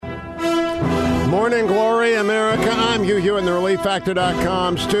Morning Glory, America. I'm Hugh Hewitt in the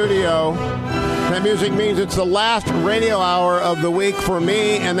ReliefFactor.com studio. That music means it's the last radio hour of the week for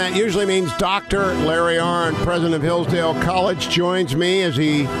me, and that usually means Dr. Larry Arnn, president of Hillsdale College, joins me as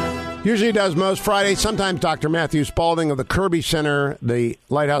he usually does most Fridays. Sometimes Dr. Matthew Spaulding of the Kirby Center, the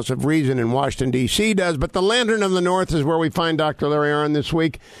Lighthouse of Reason in Washington, D.C. does, but the Lantern of the North is where we find Dr. Larry Arnn this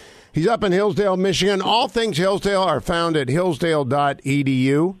week. He's up in Hillsdale, Michigan. All things Hillsdale are found at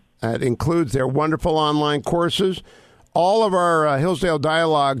hillsdale.edu. That includes their wonderful online courses. All of our Hillsdale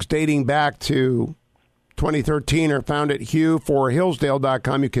dialogues dating back to 2013 are found at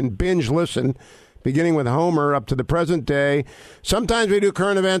hughforhillsdale.com. You can binge listen, beginning with Homer up to the present day. Sometimes we do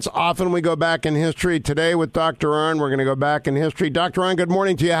current events. Often we go back in history. Today with Dr. Arnn, we're going to go back in history. Dr. Arnn, good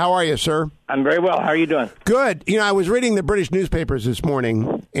morning to you. How are you, sir? I'm very well. How are you doing? Good. You know, I was reading the British newspapers this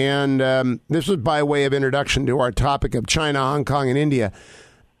morning, and this was by way of introduction to our topic of China, Hong Kong, and India.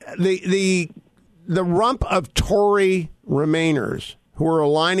 The rump of Tory Remainers who are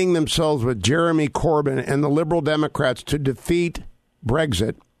aligning themselves with Jeremy Corbyn and the Liberal Democrats to defeat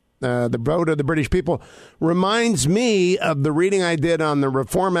Brexit, the vote of the British people, reminds me of the reading I did on the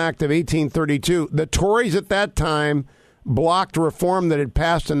Reform Act of 1832. The Tories at that time blocked reform that had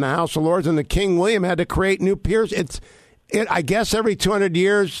passed in the House of Lords, and the King William had to create new peers. I guess every 200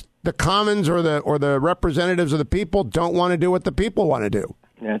 years, the Commons or the representatives of the people don't want to do what the people want to do.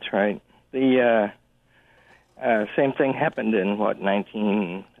 That's right. The same thing happened in,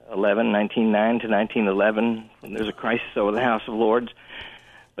 1909 to 1911, when there's a crisis over the House of Lords.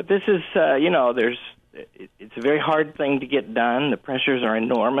 But this is, it's a very hard thing to get done. The pressures are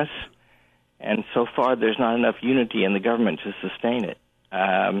enormous, and so far there's not enough unity in the government to sustain it.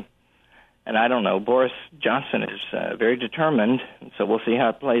 And I don't know, Boris Johnson is very determined, and so we'll see how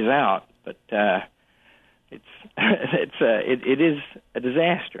it plays out. But it is a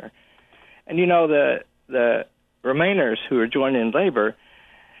disaster. And the Remainers who are joining Labor,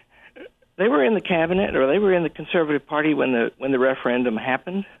 they were in the cabinet or they were in the Conservative Party when the referendum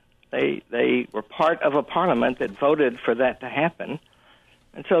happened. They were part of a parliament that voted for that to happen,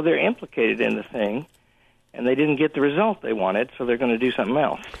 and so they're implicated in the thing. And they didn't get the result they wanted, so they're going to do something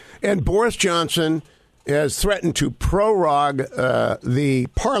else. And Boris Johnson has threatened to prorogue the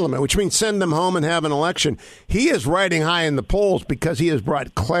parliament, which means send them home and have an election. He is riding high in the polls because he has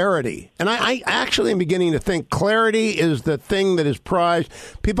brought clarity. And I actually am beginning to think clarity is the thing that is prized.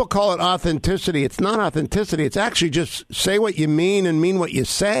 People call it authenticity. It's not authenticity. It's actually just say what you mean and mean what you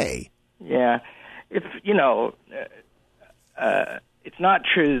say. Yeah. It's not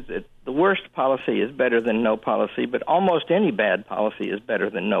true that the worst policy is better than no policy, but almost any bad policy is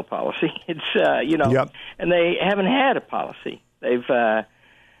better than no policy. It's, Yep. And they haven't had a policy. They've, the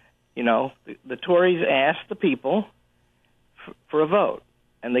Tories asked the people for a vote,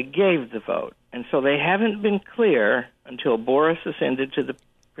 and they gave the vote. And so they haven't been clear until Boris ascended to the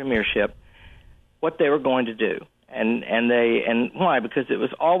premiership what they were going to do. And why? Because it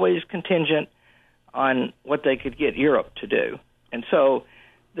was always contingent on what they could get Europe to do. And so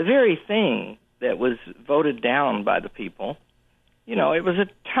the very thing that was voted down by the people, it was a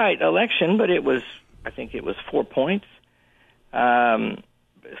tight election, but I think it was 4 points,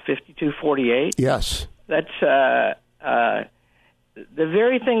 52-48. Yes. That's the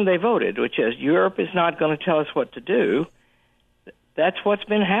very thing they voted, which is Europe is not going to tell us what to do. That's what's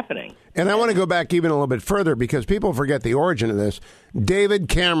been happening. And I want to go back even a little bit further because people forget the origin of this. David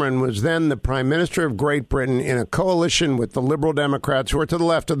Cameron was then the Prime Minister of Great Britain in a coalition with the Liberal Democrats, who are to the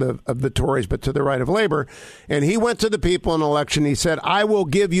left of the Tories, but to the right of Labour. And he went to the people in an election. He said, I will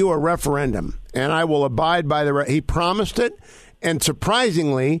give you a referendum, and I will abide by the He promised it, and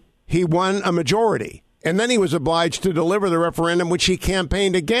surprisingly, he won a majority. And then he was obliged to deliver the referendum, which he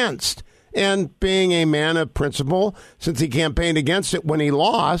campaigned against. And being a man of principle, since he campaigned against it when he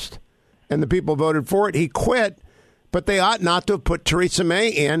lost and the people voted for it, he quit. But they ought not to have put Theresa May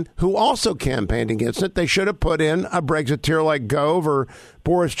in, who also campaigned against it. They should have put in a Brexiteer like Gove or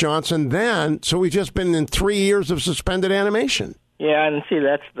Boris Johnson then. So we've just been in 3 years of suspended animation. Yeah, and see,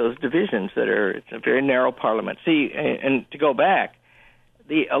 that's those divisions it's a very narrow parliament. See, and to go back,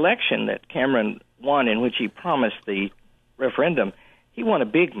 the election that Cameron won in which he promised the referendum, he won a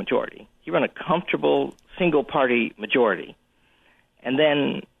big majority. He won a comfortable single-party majority. And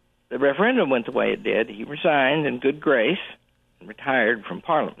then the referendum went the way it did. He resigned in good grace and retired from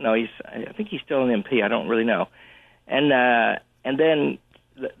Parliament. No, I think he's still an MP. I don't really know. And then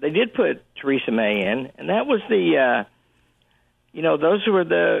they did put Theresa May in, and that was those who were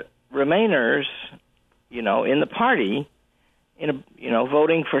the Remainers, in the party,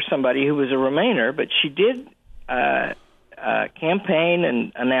 voting for somebody who was a Remainer. But she did campaign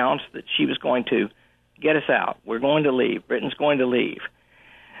and announced that she was going to get us out. We're going to leave. Britain's going to leave.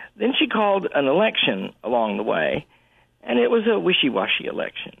 Then she called an election along the way, and it was a wishy-washy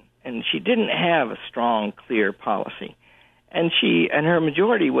election. And she didn't have a strong, clear policy. And her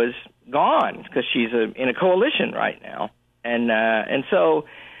majority was gone because she's in a coalition right now. And so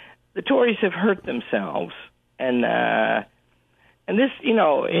the Tories have hurt themselves. And this,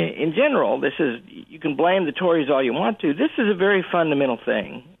 in general, this is, you can blame the Tories all you want to. This is a very fundamental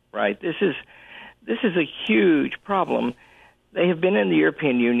thing, right? This is a huge problem. They have been in the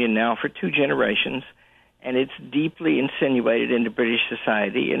European Union now for 2 generations, and it's deeply insinuated into British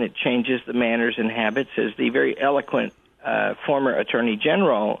society, and it changes the manners and habits, as the very eloquent former Attorney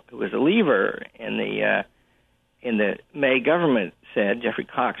General, who was a Leaver in the May government, said. Geoffrey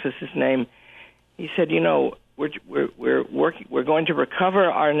Cox is his name. He said, we're going to recover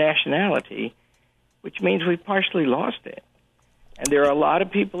our nationality, which means we partially lost it. And there are a lot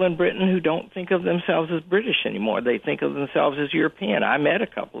of people in Britain who don't think of themselves as British anymore. They think of themselves as European. I met a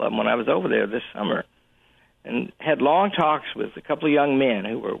couple of them when I was over there this summer and had long talks with a couple of young men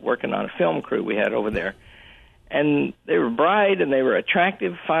who were working on a film crew we had over there. And they were bright and they were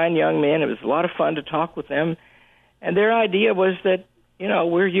attractive, fine young men. It was a lot of fun to talk with them. And their idea was that,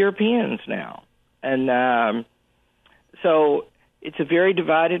 we're Europeans now. And so it's a very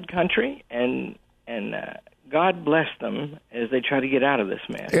divided country, and God bless them as they try to get out of this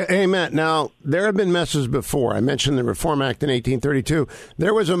mess. Amen. Now, there have been messes before. I mentioned the Reform Act in 1832.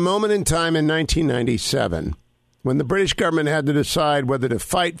 There was a moment in time in 1997 when the British government had to decide whether to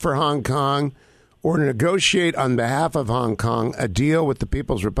fight for Hong Kong or to negotiate on behalf of Hong Kong a deal with the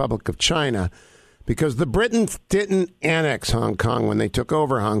People's Republic of China, because the Britons didn't annex Hong Kong when they took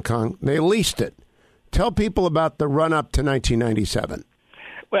over Hong Kong. They leased it. Tell people about the run-up to 1997.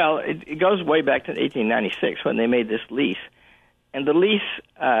 Well, it goes way back to 1896 when they made this lease. And the lease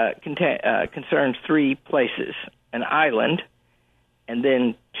concerns 3 places, an island, and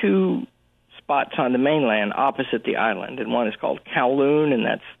then 2 spots on the mainland opposite the island. And one is called Kowloon, and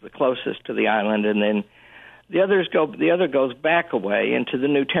that's the closest to the island. And then the other goes back away into the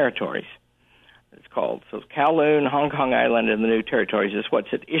New Territories. It's called. So Kowloon, Hong Kong Island, and the New Territories is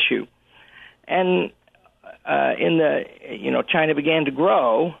what's at issue. And China began to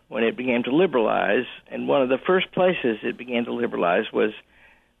grow when it began to liberalize, and one of the first places it began to liberalize was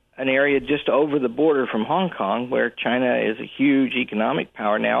an area just over the border from Hong Kong, where China is a huge economic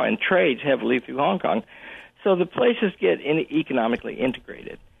power now and trades heavily through Hong Kong. So the places get economically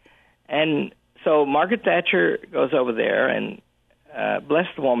integrated. And so Margaret Thatcher goes over there, and bless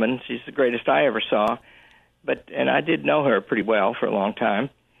the woman, she's the greatest I ever saw, and I did know her pretty well for a long time.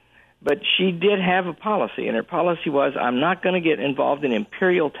 But she did have a policy, and her policy was, I'm not going to get involved in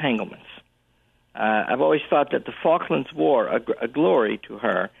imperial tanglements. I've always thought that the Falklands War, a glory to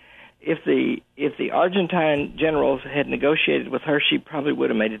her, if the Argentine generals had negotiated with her, she probably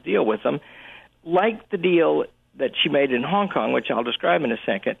would have made a deal with them, like the deal that she made in Hong Kong, which I'll describe in a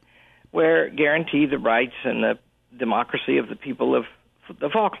second, where guaranteed the rights and the democracy of the people of the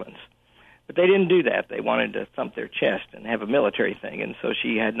Falklands. But they didn't do that. They wanted to thump their chest and have a military thing, and so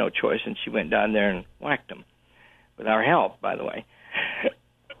she had no choice, and she went down there and whacked them, with our help, by the way.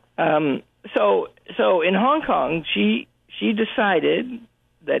 So in Hong Kong, she decided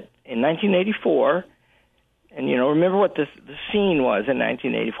that in 1984, and remember what the scene was in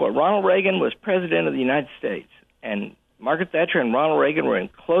 1984. Ronald Reagan was president of the United States, and Margaret Thatcher and Ronald Reagan were in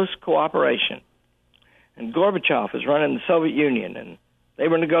close cooperation, and Gorbachev was running the Soviet Union, and they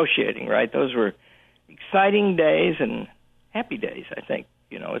were negotiating, right? Those were exciting days and happy days, I think,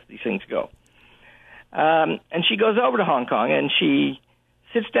 as these things go. And she goes over to Hong Kong, and she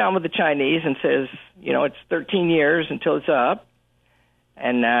sits down with the Chinese and says, it's 13 years until it's up,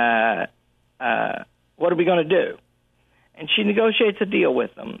 and what are we going to do? And she negotiates a deal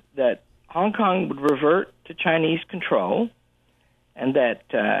with them that Hong Kong would revert to Chinese control, and that,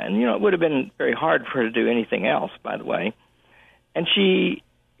 it would have been very hard for her to do anything else, by the way. And she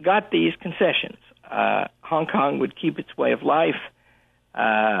got these concessions. Hong Kong would keep its way of life.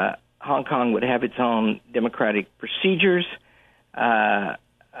 Hong Kong would have its own democratic procedures. It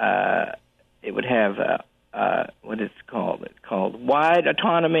would have what it's called. It's called wide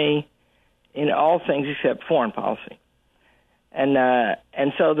autonomy in all things except foreign policy.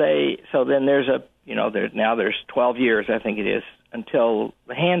 And so then there's there's 12 years, I think it is, until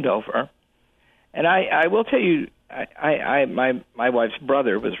the handover. And I will tell you, my wife's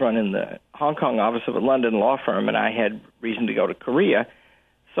brother was running the Hong Kong office of a London law firm, and I had reason to go to Korea.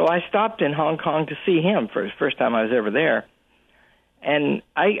 So I stopped in Hong Kong to see him for the first time I was ever there. And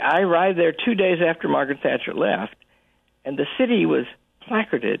I arrived there 2 days after Margaret Thatcher left, and the city was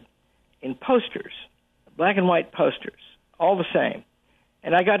placarded in posters, black and white posters, all the same.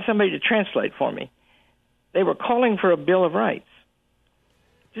 And I got somebody to translate for me. They were calling for a Bill of Rights.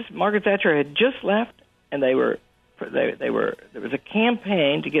 Margaret Thatcher had just left, and there was a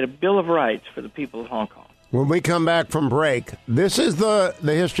campaign to get a Bill of Rights for the people of Hong Kong. When we come back from break, this is the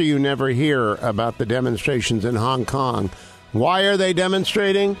history you never hear about the demonstrations in Hong Kong. Why are they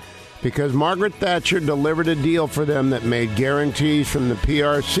demonstrating? Because Margaret Thatcher delivered a deal for them that made guarantees from the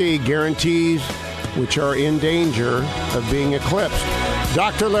PRC, guarantees which are in danger of being eclipsed.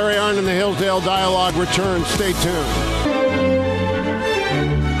 Dr. Larry Arnn and the Hillsdale Dialogue returns. Stay tuned.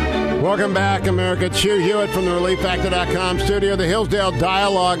 Welcome back, America. It's Hugh Hewitt from the ReliefFactor.com studio. The Hillsdale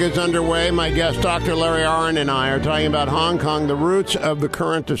Dialogue is underway. My guest, Dr. Larry Arnn, and I are talking about Hong Kong, the roots of the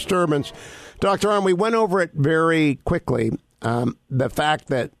current disturbance. Dr. Arnn, we went over it very quickly, the fact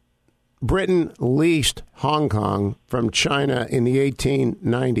that Britain leased Hong Kong from China in the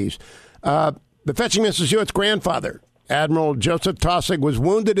 1890s. The fetching Mrs. Hewitt's grandfather, Admiral Joseph Taussig, was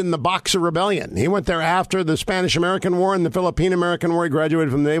wounded in the Boxer Rebellion. He went there after the Spanish-American War and the Philippine-American War. He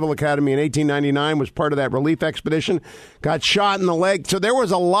graduated from the Naval Academy in 1899, was part of that relief expedition, got shot in the leg. So there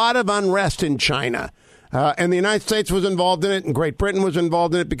was a lot of unrest in China. And the United States was involved in it, and Great Britain was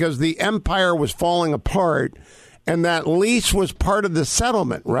involved in it because the empire was falling apart. And that lease was part of the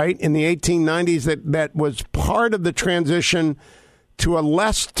settlement, right, in the 1890s, that was part of the transition to a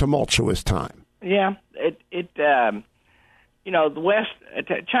less tumultuous time. Yeah, the West,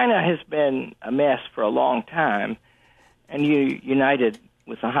 China has been a mess for a long time, and you united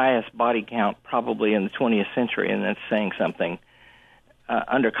with the highest body count probably in the 20th century, and that's saying something,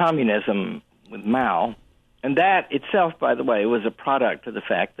 under communism with Mao. And that itself, by the way, was a product of the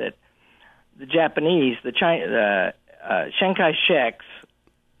fact that the Japanese, Chiang Kai-shek's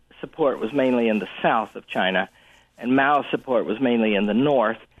support was mainly in the south of China, and Mao's support was mainly in the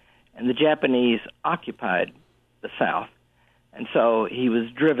north, and the Japanese occupied the south. And so he was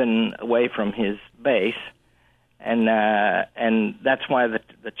driven away from his base, and that's why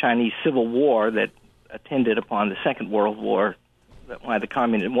the Chinese Civil War that attended upon the Second World War,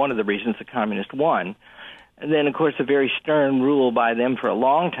 one of the reasons the communists won. And then, of course, a very stern rule by them for a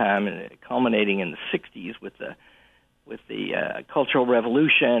long time, culminating in the '60s with the Cultural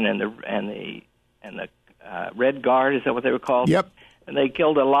Revolution and the Red Guard. Is that what they were called? Yep. And they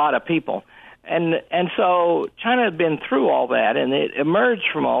killed a lot of people. And so China had been through all that, and it emerged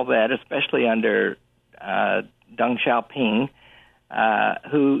from all that, especially under Deng Xiaoping,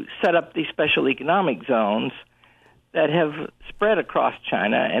 who set up these special economic zones that have spread across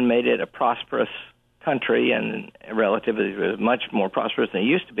China and made it a prosperous country, and relatively much more prosperous than it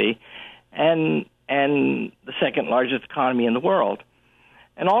used to be, and the second largest economy in the world.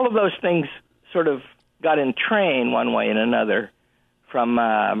 And all of those things sort of got in train one way and another from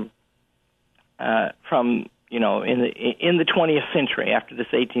in the 20th century after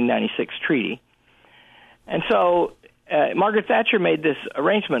this 1896 treaty. And so Margaret Thatcher made this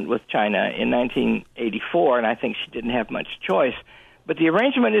arrangement with China in 1984, and I think she didn't have much choice. But the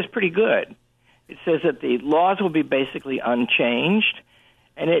arrangement is pretty good. It says that the laws will be basically unchanged,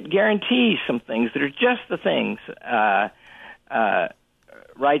 and it guarantees some things that are just the things,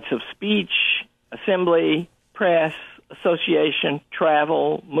 rights of speech, assembly, press, association,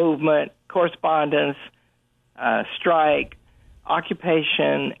 travel, movement, correspondence, strike,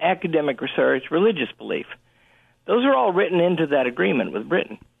 occupation, academic research, religious belief. Those are all written into that agreement with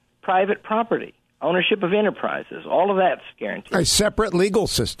Britain. Private property, ownership of enterprises, all of that's guaranteed. A separate legal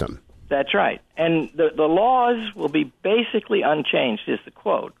system. That's right. And the laws will be basically unchanged, is the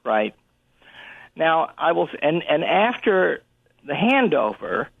quote, right? Now, and after the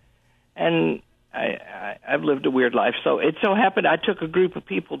handover, and I've lived a weird life, so it so happened I took a group of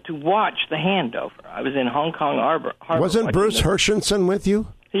people to watch the handover. I was in Hong Kong Harbor. Wasn't Bruce Hershenson with you?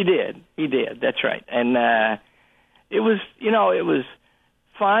 He did. That's right. And it was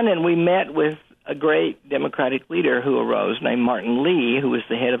fun, and we met with a great Democratic leader who arose named Martin Lee, who was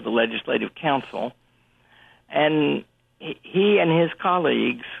the head of the Legislative Council. And he and his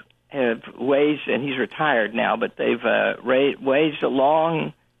colleagues have waged, and he's retired now, but they've waged a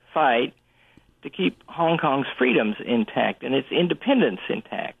long fight to keep Hong Kong's freedoms intact and its independence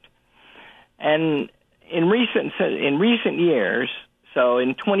intact. And in recent years, so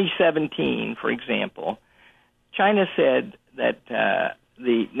in 2017, for example, China said that the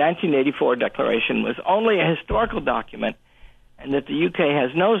 1984 declaration was only a historical document, and that the UK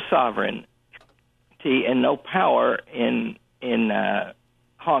has no sovereignty and no power in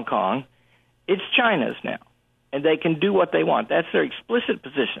Hong Kong. It's China's now, and they can do what they want. That's their explicit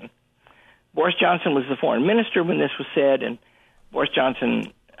position. Boris Johnson was the foreign minister when this was said, and Boris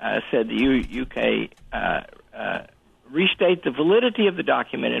Johnson said the UK restate the validity of the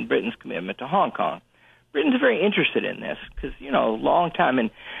document and Britain's commitment to Hong Kong. Britain's very interested in this because, long time. And,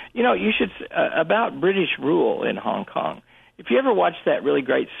 you should, about British rule in Hong Kong. If you ever watch that really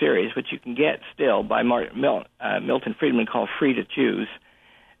great series, which you can get still by Milton Friedman called Free to Choose,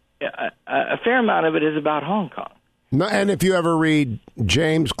 a fair amount of it is about Hong Kong. And if you ever read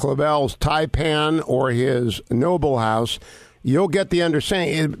James Clavell's Taipan or his Noble House, you'll get the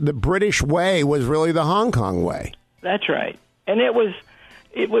understanding. The British way was really the Hong Kong way. That's right. And it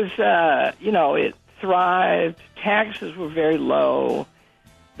thrived. Taxes were very low.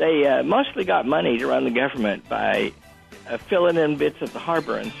 They mostly got money to run the government by filling in bits of the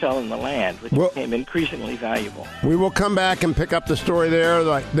harbor and selling the land, which became increasingly valuable. We will come back and pick up the story there.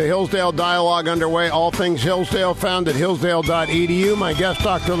 The Hillsdale dialogue underway. All things Hillsdale found at hillsdale.edu. My guest,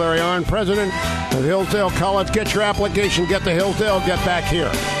 Dr. Larry Arnn, president of Hillsdale College. Get your application. Get to Hillsdale. Get back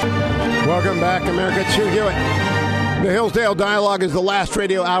here. Welcome back, America. It's Hugh Hewitt. The Hillsdale Dialogue is the last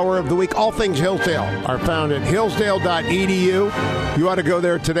radio hour of the week. All things Hillsdale are found at hillsdale.edu. You ought to go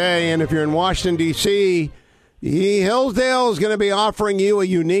there today. And if you're in Washington, D.C., Hillsdale is going to be offering you a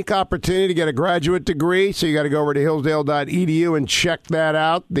unique opportunity to get a graduate degree. So you got to go over to hillsdale.edu and check that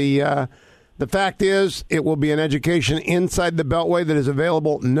out. The fact is, it will be an education inside the Beltway that is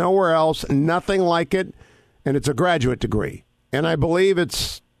available nowhere else, nothing like it. And it's a graduate degree. And I believe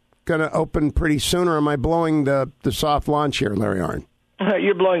it's going to open pretty soon, or am I blowing the soft launch here, Larry Arnn?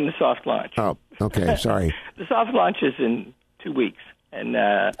 You're blowing the soft launch. Oh, okay, sorry. The soft launch is in 2 weeks. And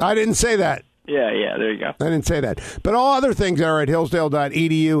I didn't say that. Yeah, there you go. I didn't say that. But all other things are at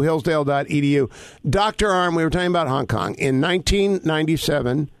hillsdale.edu, hillsdale.edu. Dr. Arnn, we were talking about Hong Kong. In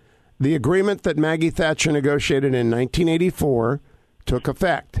 1997, the agreement that Maggie Thatcher negotiated in 1984 took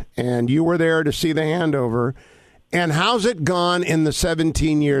effect, and you were there to see the handover. And how's it gone in the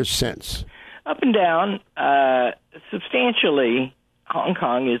 17 years since? Up and down. Substantially, Hong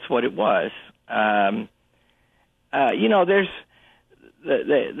Kong is what it was. There's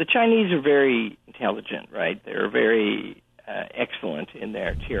the Chinese are very intelligent, right? They're very excellent in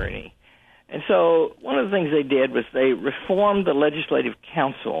their tyranny. And so one of the things they did was they reformed the Legislative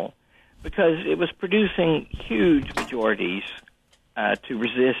Council because it was producing huge majorities to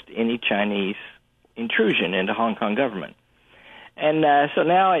resist any Chinese intrusion into Hong Kong government. And so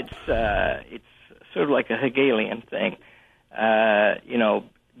now it's sort of like a Hegelian thing.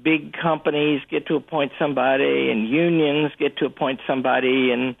 Big companies get to appoint somebody, and unions get to appoint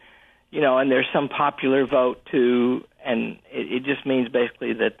somebody, and there's some popular vote too, and it just means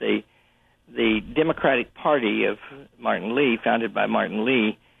basically that the Democratic Party of Martin Lee, founded by Martin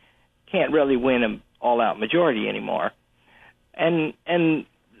Lee, can't really win an all-out majority anymore. And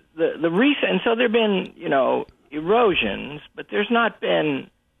the recent, and so there have been erosions, but there's not been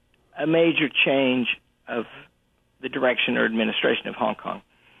a major change of the direction or administration of Hong Kong.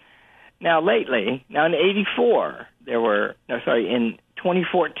 Now, lately, in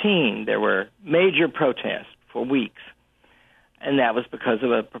 2014, there were major protests for weeks, and that was because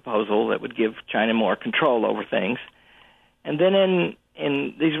of a proposal that would give China more control over things. And then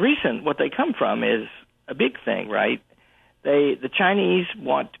in these recent, what they come from is a big thing, right? The Chinese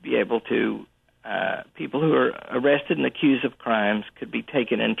want to be able to, people who are arrested and accused of crimes could be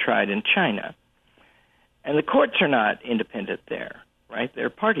taken and tried in China. And the courts are not independent there, right?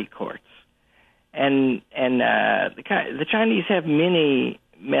 They're party courts. And the Chinese have many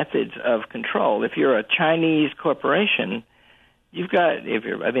methods of control. If you're a Chinese corporation, if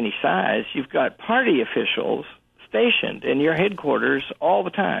you're of any size, you've got party officials stationed in your headquarters all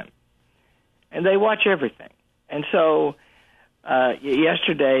the time. And they watch everything. And so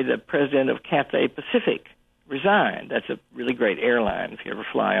yesterday, the president of Cathay Pacific resigned. That's a really great airline if you ever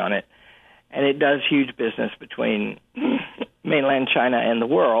fly on it. And it does huge business between mainland China and the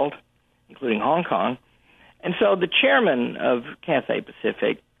world, including Hong Kong. And so the chairman of Cathay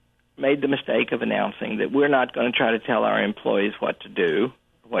Pacific made the mistake of announcing that we're not going to try to tell our employees what to do,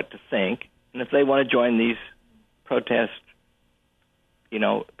 what to think. And if they want to join these protests,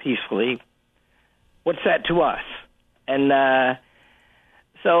 peacefully, what's that to us? And that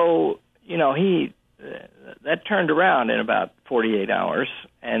turned around in about 48 hours,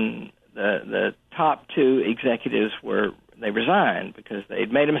 and the top two executives they resigned because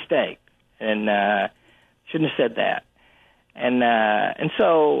they'd made a mistake and shouldn't have said that.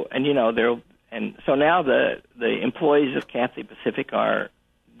 So now the employees of Cathay Pacific are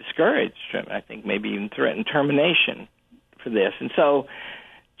discouraged. I think maybe even threatened termination for this. And so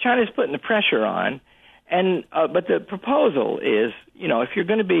China's putting the pressure on. And but the proposal is, if you're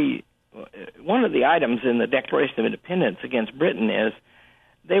going to be one of the items in the Declaration of Independence against Britain is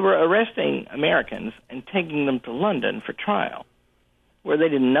they were arresting Americans and taking them to London for trial, where they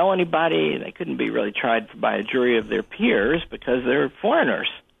didn't know anybody. They couldn't be really tried by a jury of their peers because they're foreigners,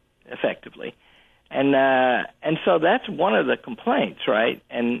 effectively. And so that's one of the complaints, right?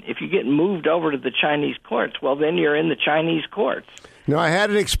 And if you get moved over to the Chinese courts, well, then you're in the Chinese courts. No, I had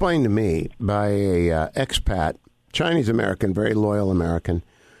it explained to me by a expat, Chinese-American, very loyal American,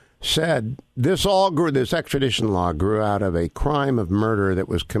 said this extradition law grew out of a crime of murder that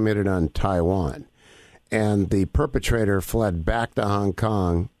was committed on Taiwan. And the perpetrator fled back to Hong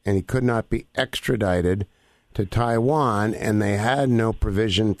Kong, and he could not be extradited to Taiwan, and they had no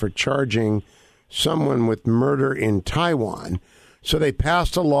provision for charging someone with murder in Taiwan. So they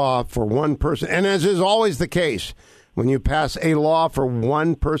passed a law for one person. And as is always the case, when you pass a law for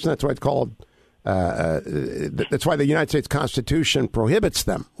one person, that's why it's called, that's why the United States Constitution prohibits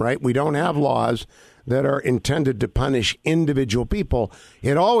them, right? We don't have laws that are intended to punish individual people.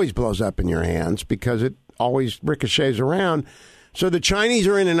 It always blows up in your hands because it always ricochets around. So the Chinese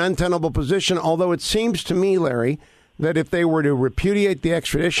are in an untenable position, although it seems to me, Larry, that if they were to repudiate the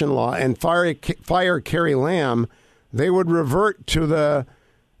extradition law and fire Carrie Lam, they would revert to the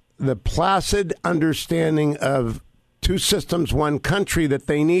placid understanding of two systems, one country that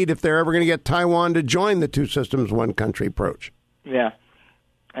they need if they're ever going to get Taiwan to join the two systems, one country approach. Yeah.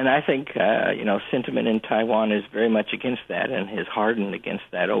 And I think, sentiment in Taiwan is very much against that and has hardened against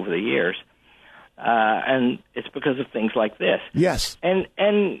that over the years. And it's because of things like this. Yes. And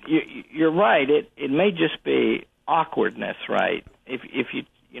you're right. It may just be awkwardness, right? If you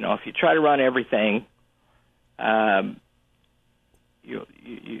try to run everything,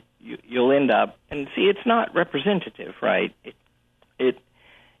 you'll end up, and see, it's not representative, right? If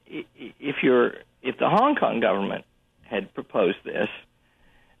the Hong Kong government had proposed this,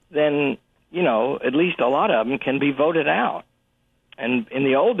 then at least a lot of them can be voted out. And in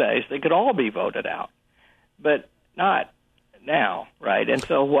the old days, they could all be voted out, but not now, right? And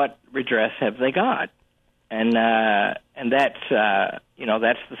so, what redress have they got? And that's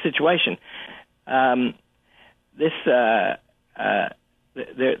the situation.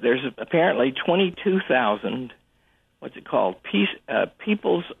 There's apparently 22,000. What's it called?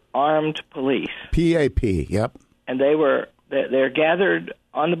 People's Armed Police. PAP. Yep. And they're gathered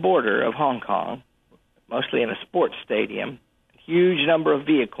on the border of Hong Kong, mostly in a sports stadium. Huge number of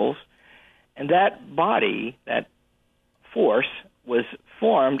vehicles, and that body, that force, was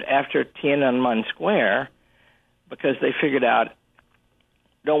formed after Tiananmen Square because they figured out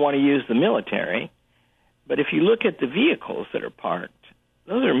don't want to use the military. But if you look at the vehicles that are parked,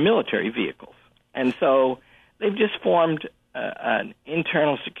 those are military vehicles. And so they've just formed an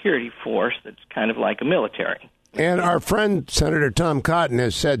internal security force that's kind of like a military. And our friend Senator Tom Cotton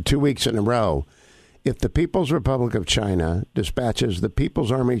has said 2 weeks in a row, if the People's Republic of China dispatches the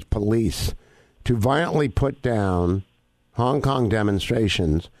People's Army Police to violently put down Hong Kong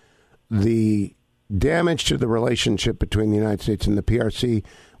demonstrations, the damage to the relationship between the United States and the PRC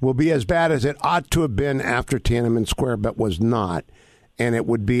will be as bad as it ought to have been after Tiananmen Square, but was not. And it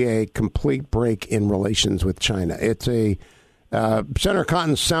would be a complete break in relations with China. It's Senator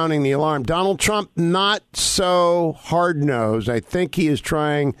Cotton sounding the alarm. Donald Trump, not so hard-nosed. I think he is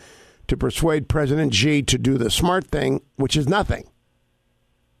trying to persuade President Xi to do the smart thing, which is nothing.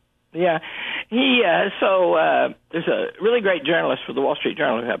 Yeah. There's a really great journalist for the Wall Street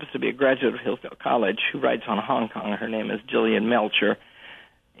Journal who happens to be a graduate of Hillsdale College who writes on Hong Kong. Her name is Gillian Melchior,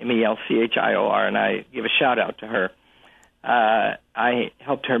 Melchior, and I give a shout-out to her. I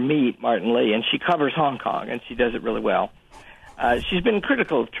helped her meet Martin Lee, and she covers Hong Kong, and she does it really well. She's been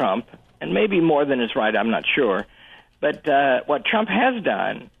critical of Trump, and maybe more than is right, I'm not sure. But what Trump has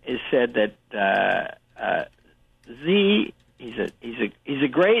done is said that Xi, he's a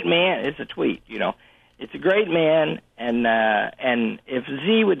great man. It's a tweet, It's a great man, and if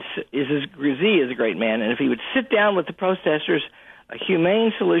Xi is a great man, and if he would sit down with the protesters, a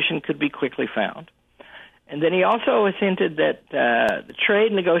humane solution could be quickly found. And then he also has hinted that the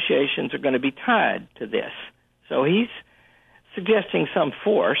trade negotiations are going to be tied to this. So he's suggesting some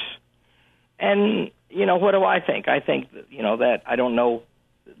force. And, what do I think? I think, that I don't know.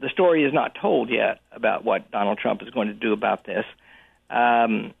 The story is not told yet about what Donald Trump is going to do about this.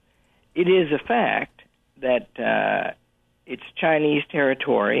 It is a fact that it's Chinese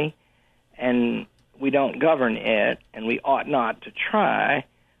territory, and we don't govern it, and we ought not to try,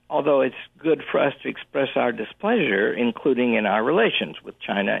 although it's good for us to express our displeasure, including in our relations with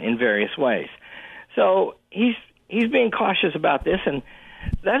China in various ways. So he's being cautious about this, and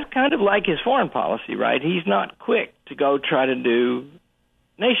that's kind of like his foreign policy, right? He's not quick to go try to do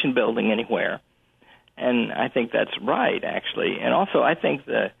nation building anywhere. And I think that's right, actually. And also, I think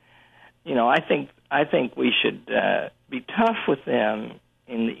I think we should be tough with them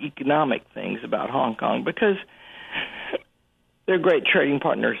in the economic things about Hong Kong, because they're great trading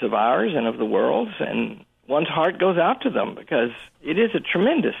partners of ours and of the world's, and one's heart goes out to them because it is a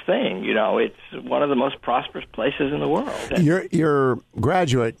tremendous thing. It's one of the most prosperous places in the world. Your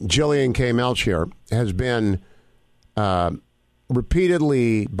graduate, Jillian K. Melchior, has been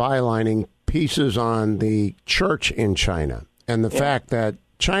repeatedly bylining pieces on the church in China and the fact that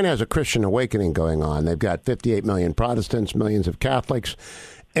China has a Christian awakening going on. They've got 58 million Protestants, millions of Catholics,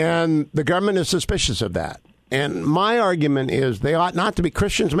 and the government is suspicious of that. And my argument is they ought not to be.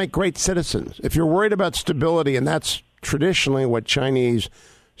 Christians make great citizens. If you're worried about stability, and that's traditionally what Chinese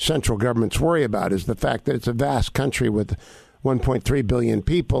central governments worry about, is the fact that it's a vast country with 1.3 billion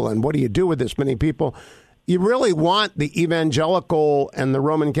people, and what do you do with this many people? You really want the evangelical and the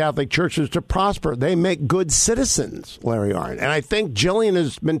Roman Catholic churches to prosper. They make good citizens, Larry Arnn. And I think Jillian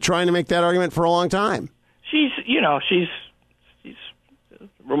has been trying to make that argument for a long time. She's a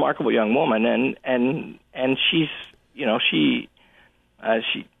remarkable young woman, and she's, I'm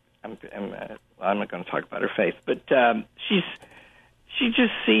not going to talk about her faith, but she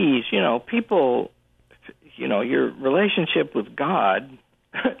just sees, people, your relationship with God,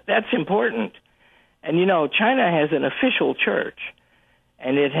 that's important. And, China has an official church,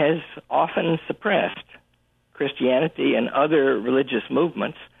 and it has often suppressed Christianity and other religious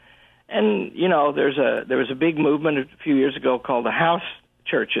movements. And, there was a big movement a few years ago called the house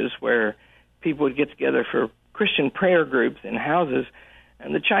churches, where people would get together for Christian prayer groups in houses,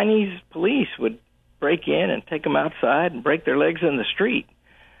 and the Chinese police would break in and take them outside and break their legs in the street.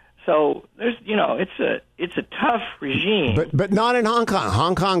 So there's, it's a tough regime. But not in Hong Kong.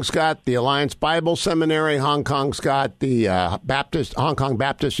 Hong Kong's got the Alliance Bible Seminary. Hong Kong's got the Hong Kong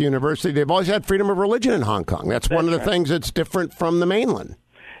Baptist University. They've always had freedom of religion in Hong Kong. That's one of the things that's different from the mainland.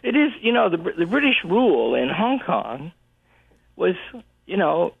 It is, the British rule in Hong Kong was,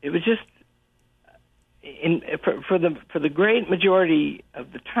 it was just for the great majority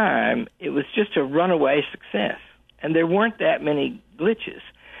of the time, it was just a runaway success, and there weren't that many glitches.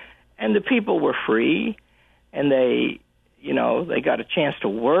 And the people were free, and they got a chance to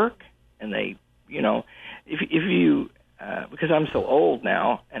work, and they, if you, because I'm so old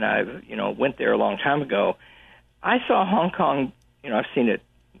now, and I, went there a long time ago, I saw Hong Kong, I've seen it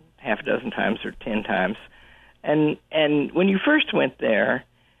half a dozen times or 10 times, and when you first went there,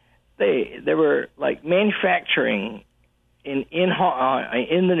 there were like manufacturing in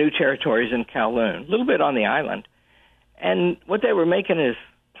the new territories in Kowloon, a little bit on the island, and what they were making is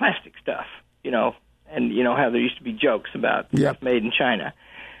plastic stuff, and how there used to be jokes about made in China.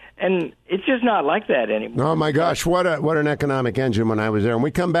 And it's just not like that anymore. Oh, my gosh, what an economic engine when I was there. When we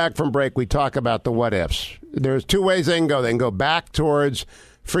come back from break, we talk about the what-ifs. There's two ways they can go. They can go back towards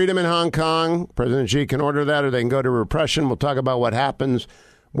freedom in Hong Kong. President Xi can order that, or they can go to repression. We'll talk about what happens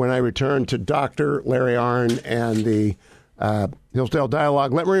when I return to Dr. Larry Arnn and the Hillsdale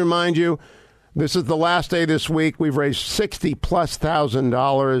Dialogue. Let me remind you, this is the last day this week. We've raised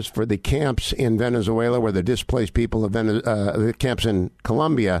 $60,000+ for the camps in Venezuela, where the displaced people of the camps in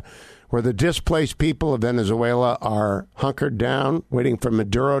Colombia, where the displaced people of Venezuela are hunkered down, waiting for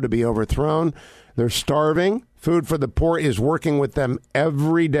Maduro to be overthrown. They're starving. Food for the Poor is working with them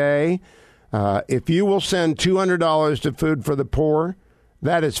every day. If you will send $200 to Food for the Poor,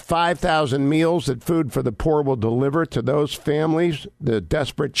 that is 5,000 meals that Food for the Poor will deliver to those families, the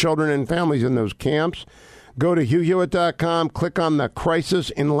desperate children and families in those camps. Go to HughHewitt.com, click on the Crisis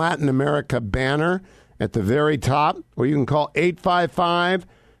in Latin America banner at the very top, or you can call 855-359-4673,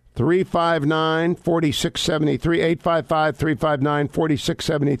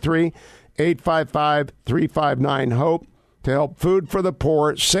 855-359-4673, 855-359-HOPE. to help Food for the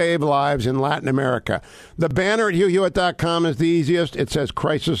Poor save lives in Latin America. The banner at HughHewitt.com is the easiest. It says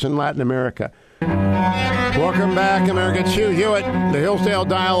Crisis in Latin America. Welcome back, America. It's Hugh Hewitt. The Hillsdale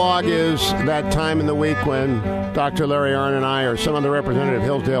Dialogue is that time in the week when Dr. Larry Arnn and I, or some other representative of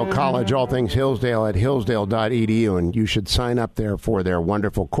Hillsdale College, all things Hillsdale at hillsdale.edu, and you should sign up there for their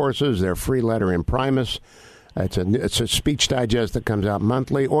wonderful courses, their free letter imprimis. It's a speech digest that comes out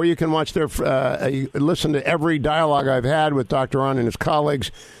monthly, or you can watch listen to every dialogue I've had with Dr. Arnn and his colleagues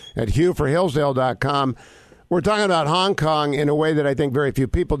at HughForHillsdale.com. We're talking about Hong Kong in a way that I think very few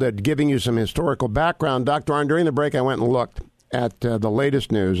people did, giving you some historical background. Dr. Arnn, during the break, I went and looked at the latest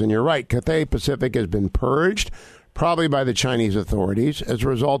news, and you're right, Cathay Pacific has been purged, probably by the Chinese authorities, as a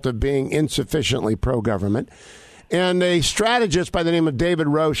result of being insufficiently pro-government. And a strategist by the name of David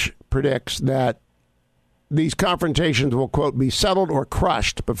Roche predicts that these confrontations will, quote, be settled or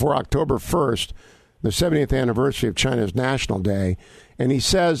crushed before October 1st, the 70th anniversary of China's National Day. And he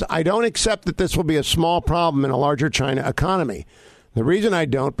says, I don't accept that this will be a small problem in a larger China economy. The reason I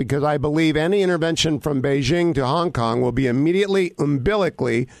don't, because I believe any intervention from Beijing to Hong Kong will be immediately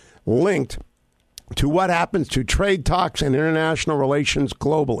umbilically linked to what happens to trade talks and international relations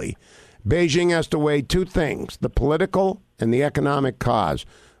globally. Beijing has to weigh two things, the political and the economic cause.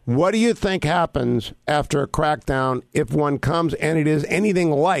 What do you think happens after a crackdown if one comes and it is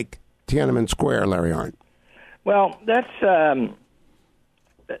anything like Tiananmen Square, Larry Arnn? Well, that's the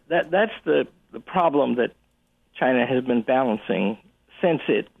problem that China has been balancing since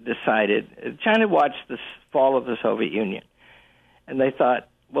it decided. China watched the fall of the Soviet Union, and they thought,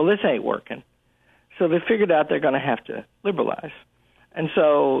 well, this ain't working. So they figured out they're going to have to liberalize. And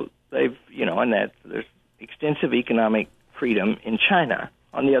so they've, and that there's extensive economic freedom in China.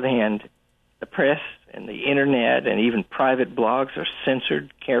 On the other hand, the press and the internet and even private blogs are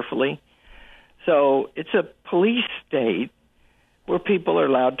censored carefully. So it's a police state where people are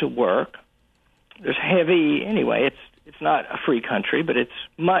allowed to work. There's it's not a free country, but it's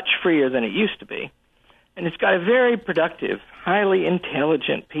much freer than it used to be. And it's got a very productive, highly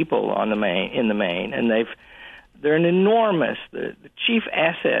intelligent people in the main, and they're an enormous. The chief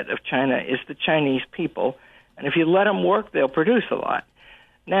asset of China is the Chinese people, and if you let them work, they'll produce a lot.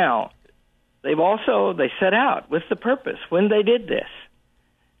 Now, they set out with the purpose when they did this.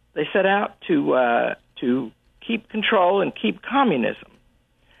 They set out to keep control and keep communism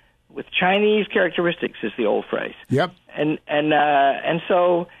with Chinese characteristics, is the old phrase. Yep. And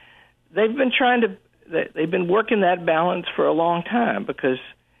so they've been working that balance for a long time, because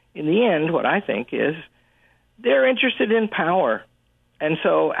in the end, what I think is they're interested in power. And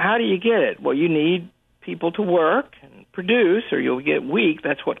so how do you get it? Well, you need people to work and produce, or you'll get weak.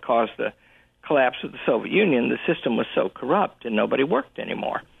 That's what caused the collapse of the Soviet Union. The system was so corrupt and nobody worked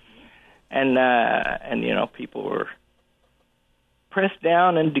anymore. And people were pressed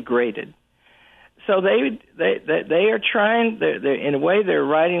down and degraded. So they are trying. They're in a way they're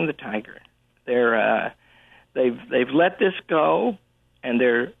riding the tiger. They've let this go, and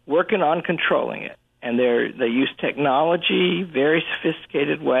they're working on controlling it. And they use technology, very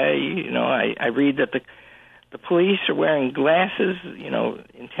sophisticated way. I read that the police are wearing glasses,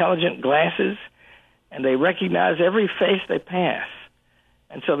 intelligent glasses, and they recognize every face they pass.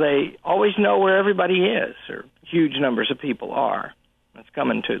 And so they always know where everybody is, or huge numbers of people are. That's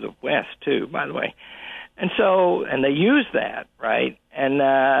coming to the West too, by the way. And they use that, right?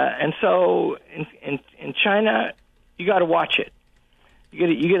 And so in China, you got to watch it.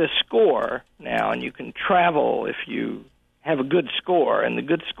 You get a score now, and you can travel if you have a good score, and the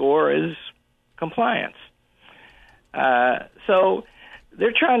good score is compliance. So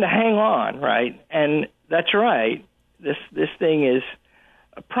they're trying to hang on, right? And that's right. This thing is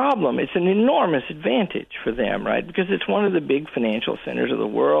a problem. It's an enormous advantage for them, right? Because it's one of the big financial centers of the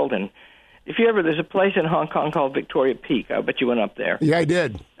world. And if you there's a place in Hong Kong called Victoria Peak. I bet you went up there. Yeah, I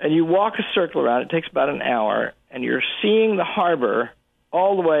did. And you walk a circle around. It takes about an hour, and you're seeing the harbor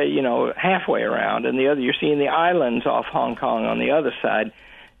all the way, halfway around, and you're seeing the islands off Hong Kong on the other side.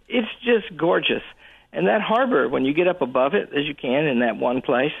 It's just gorgeous. And that harbor, when you get up above it, as you can in that one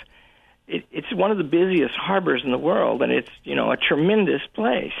place, it's one of the busiest harbors in the world, and it's a tremendous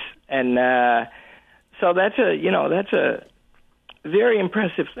place. And so that's a very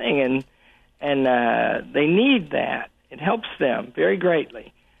impressive thing, and they need that. It helps them very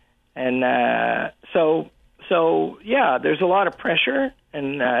greatly. And so yeah, there's a lot of pressure,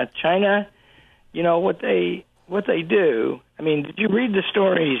 and China, what they do. I mean, did you read the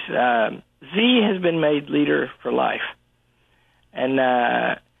stories? Xi has been made leader for life, and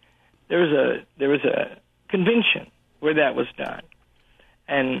there was a convention where that was done,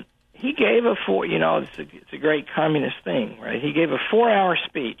 and he gave it's a great communist thing, right? He gave a 4-hour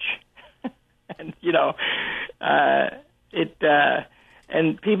speech, and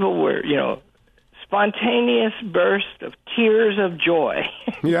and people were spontaneous burst of tears of joy.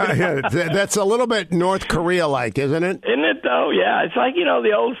 yeah, that's a little bit North Korea-like, isn't it? Isn't it though? Yeah, it's like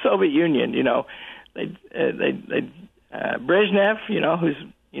the old Soviet Union. They Brezhnev, who's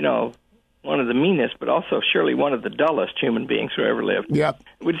one of the meanest, but also surely one of the dullest human beings who ever lived. Yep.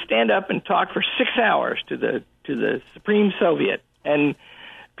 Would stand up and talk for 6 hours to the Supreme Soviet, and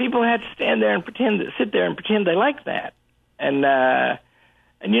people had to sit there and pretend they liked that, and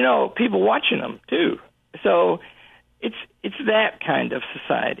people watching them too. So it's that kind of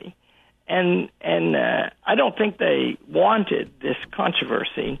society, and I don't think they wanted this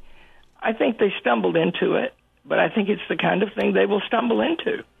controversy. I think they stumbled into it, but I think it's the kind of thing they will stumble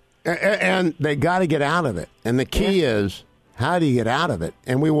into. And they got to get out of it. And the key is, how do you get out of it?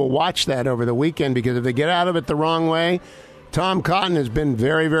 And we will watch that over the weekend, because if they get out of it the wrong way, Tom Cotton has been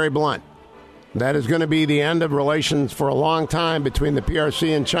very, very blunt. That is going to be the end of relations for a long time between the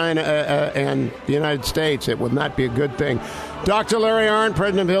PRC and China and the United States. It would not be a good thing. Dr. Larry Arnn,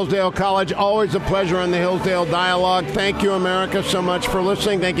 president of Hillsdale College, always a pleasure on the Hillsdale Dialogue. Thank you, America, so much for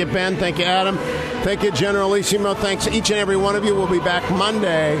listening. Thank you, Ben. Thank you, Adam. Thank you, Generalissimo. Thanks to each and every one of you. We'll be back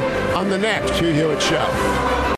Monday on the next Hugh Hewitt Show.